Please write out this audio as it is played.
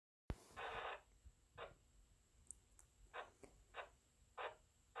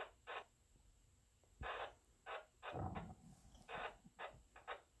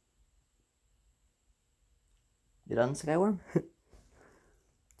You done, Skyworm?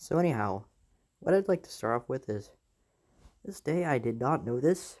 So anyhow, what I'd like to start off with is, this day I did not know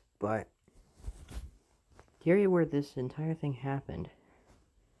this, but the area where this entire thing happened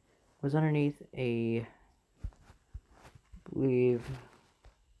was underneath a, I believe,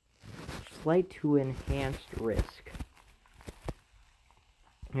 slight to enhanced risk.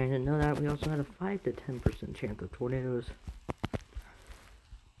 And I didn't know that we also had a 5 to 10% chance of tornadoes,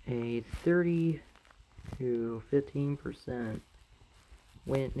 a 30 to 15%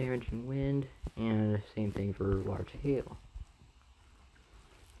 damaging wind, and same thing for large hail.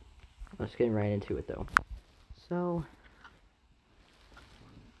 Let's get right into it though. So,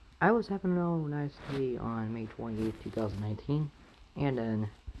 I was having a nice day on May 28th, 2019, and then,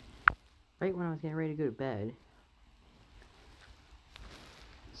 right when I was getting ready to go to bed,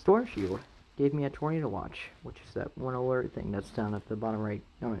 Storm Shield gave me a tornado watch, which is that one alert thing that's down at the bottom right,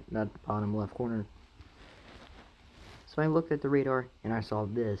 no, not the bottom left corner. So I looked at the radar, and I saw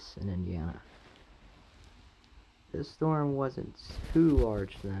this in Indiana. This storm wasn't too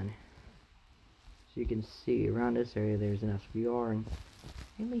large then. So you can see, around this area there's an SVR, and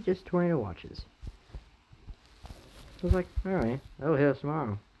mainly just tornado watches. So I was like, alright, that'll hit us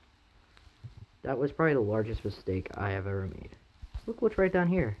tomorrow. That was probably the largest mistake I have ever made. Look what's right down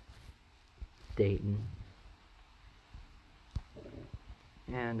here. Dayton.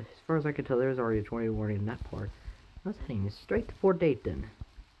 And as far as I could tell, there's already a tornado warning in that part. I was heading straight for Dayton.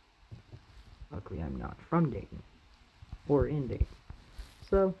 Luckily, I'm not from Dayton. Or in Dayton.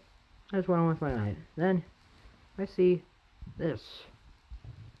 So, I just went on with my night. Then, I see this.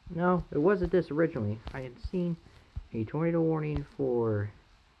 No, it wasn't this originally. I had seen a tornado warning for,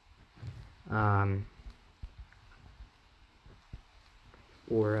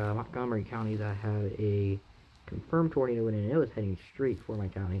 Montgomery County that had a confirmed tornado in it, and it was heading straight for my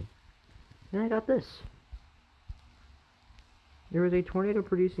county. Then I got this. There was a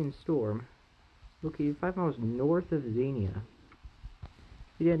tornado-producing storm located 5 miles north of Xenia.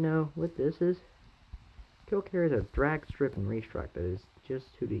 If you didn't know what this is, Killcare is a drag strip and racetrack that is just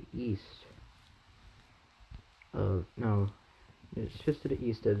to the east of, no, it's just to the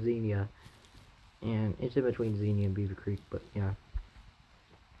east of Xenia, and it's in between Xenia and Beaver Creek, but yeah.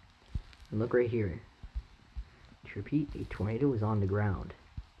 And look right here. To repeat, a tornado is on the ground.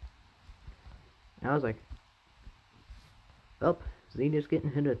 And I was like, oh, Xenia's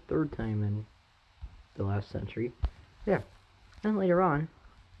getting hit a third time in the last century. Yeah. And later on,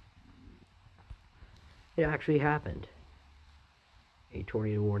 it actually happened. A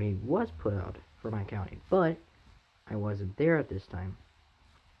tornado warning was put out for my county, but I wasn't there at this time.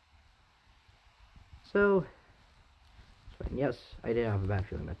 So, yes, I did have a bad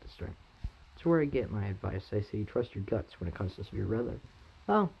feeling at this time. That's where I get my advice. I say trust your guts when it comes to severe weather.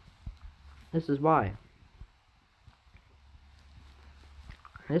 Well, this is why.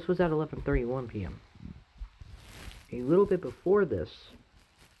 This was at 11:31 p.m. A little bit before this,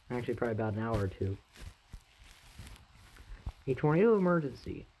 actually probably about an hour or two, a tornado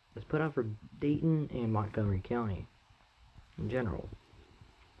emergency was put out for Dayton and Montgomery County in general.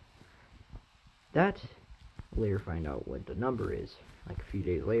 That, I'll later find out what the number is, like a few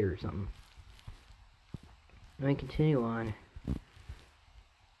days later or something. And I continue on.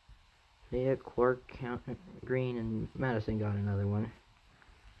 Yeah, Clark, Green, and Madison got another one.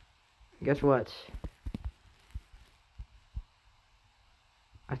 Guess what?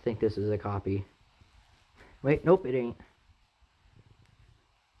 I think this is a copy. Wait, nope, it ain't.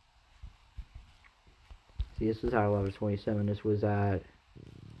 See, this was at 11:27. This was at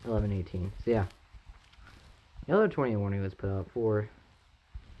 11:18. So yeah, the other 20 warning was put out for.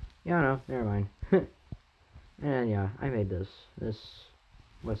 Yeah, no, never mind. And yeah, I made this. This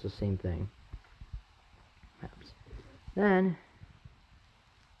was the same thing. Perhaps. Then,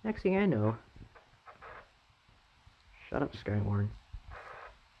 next thing I know, shut up, Skywarn.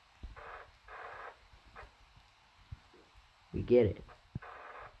 We get it.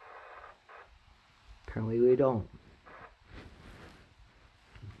 Apparently we don't.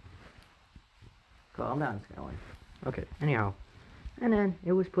 Calm down, Skyline. Okay, anyhow. And then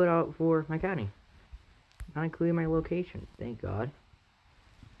it was put out for my county. Not including my location, thank God.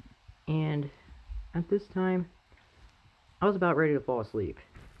 And at this time, I was about ready to fall asleep.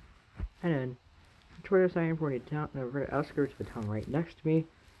 And then the tornado siren for the outskirts of the town right next to me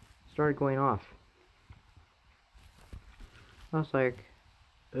started going off. I was like,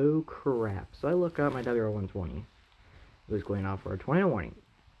 oh crap. So I look up my WR120. It was going off for a tornado warning.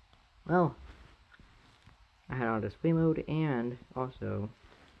 Well, I had on display mode, and also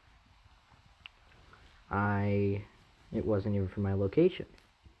it wasn't even from my location.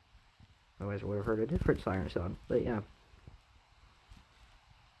 Otherwise I would have heard a different siren sound. But yeah.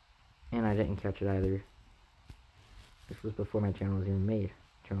 And I didn't catch it either. This was before my channel was even made.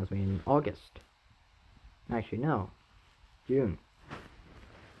 The channel was made in August. Actually, no. June.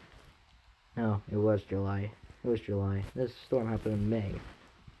 No, it was July. It was July. This storm happened in May.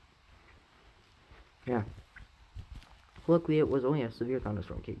 Yeah. Luckily, it was only a severe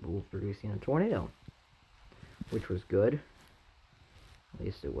thunderstorm capable of producing a tornado, which was good. At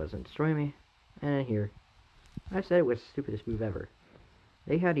least it wasn't destroying me. And then here, I said it was the stupidest move ever.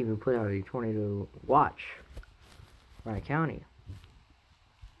 They had even put out a tornado watch for my county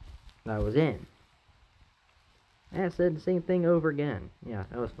that I was in. And I said the same thing over again. Yeah,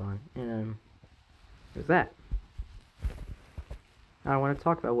 that was fun. And it was that. Now I want to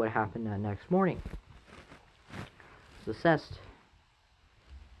talk about what happened that next morning. It's assessed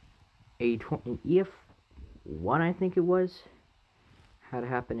an EF1, I think it was, had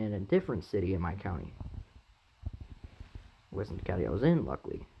happened in a different city in my county. It wasn't the county I was in,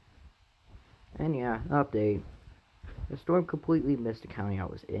 luckily. And yeah, update. The storm completely missed the county I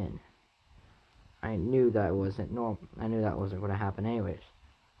was in. I knew that wasn't normal. I knew that wasn't going to happen anyways.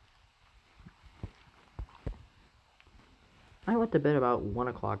 I went to bed about 1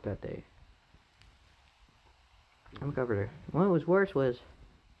 o'clock that day. I'm covered. What was worse was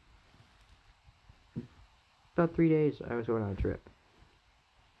about 3 days I was going on a trip.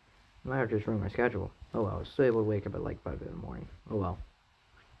 I might have just ruined my schedule. Oh well, I was still able to wake up at like 5 in the morning. Oh well.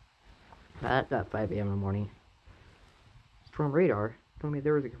 At that 5 a.m. in the morning, storm radar told me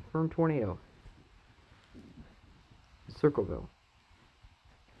there was a confirmed tornado in Circleville.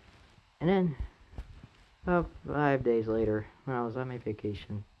 And then, about 5 days later, when I was on my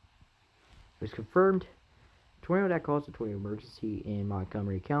vacation, it was confirmed the tornado that caused a tornado emergency in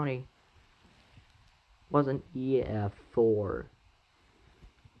Montgomery County was an EF4.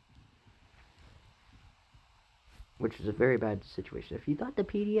 Which is a very bad situation. If you thought the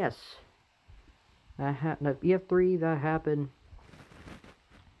PDS, the EF3 that happened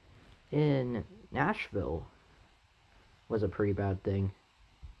in Nashville was a pretty bad thing,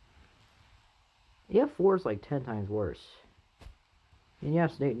 EF4 is like 10 times worse. And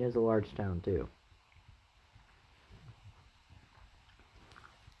yes, Dayton is a large town too.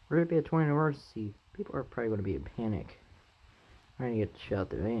 We're going to be a tornado emergency. People are probably going to be in panic. Trying to get the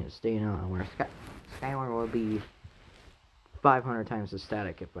shelter. They ain't staying out where Skyline will be 500 times the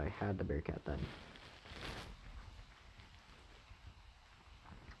static if I had the Bearcat then.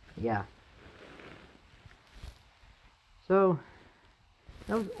 Yeah. So,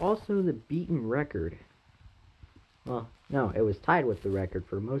 that was also the beaten record. Well, no, it was tied with the record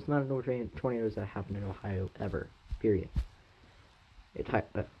for most amount of tornadoes that happened in Ohio ever. Period.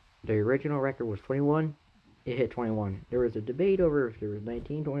 The original record was 21. It hit 21. There was a debate over if there was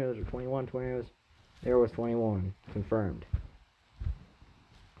 19 tornadoes or 21 tornadoes. There was 21 confirmed.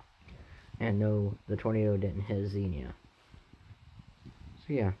 And no, the tornado didn't hit Xenia.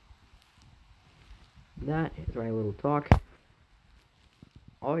 So yeah, that is my little talk.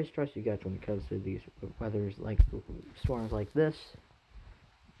 Always trust you guys when it comes to these weathers, like storms like this.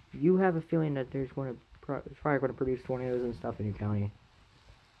 You have a feeling that there's probably going to produce tornadoes and stuff in your county.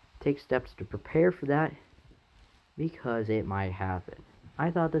 Take steps to prepare for that, because it might happen. I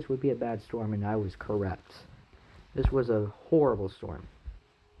thought this would be a bad storm, and I was correct. This was a horrible storm.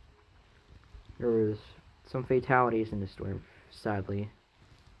 There was some fatalities in the storm, sadly.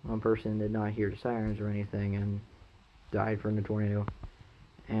 One person did not hear the sirens or anything and died from the tornado.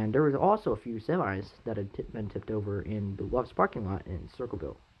 And there was also a few semis that had been tipped over in the Love's parking lot in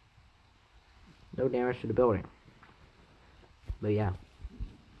Circleville. No damage to the building. But yeah.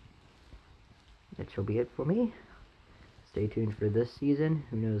 That shall be it for me. Stay tuned for this season.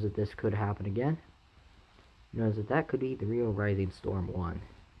 Who knows if this could happen again. Who knows if that could be the real Rising Storm 1.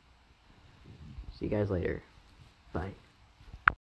 See you guys later. Bye.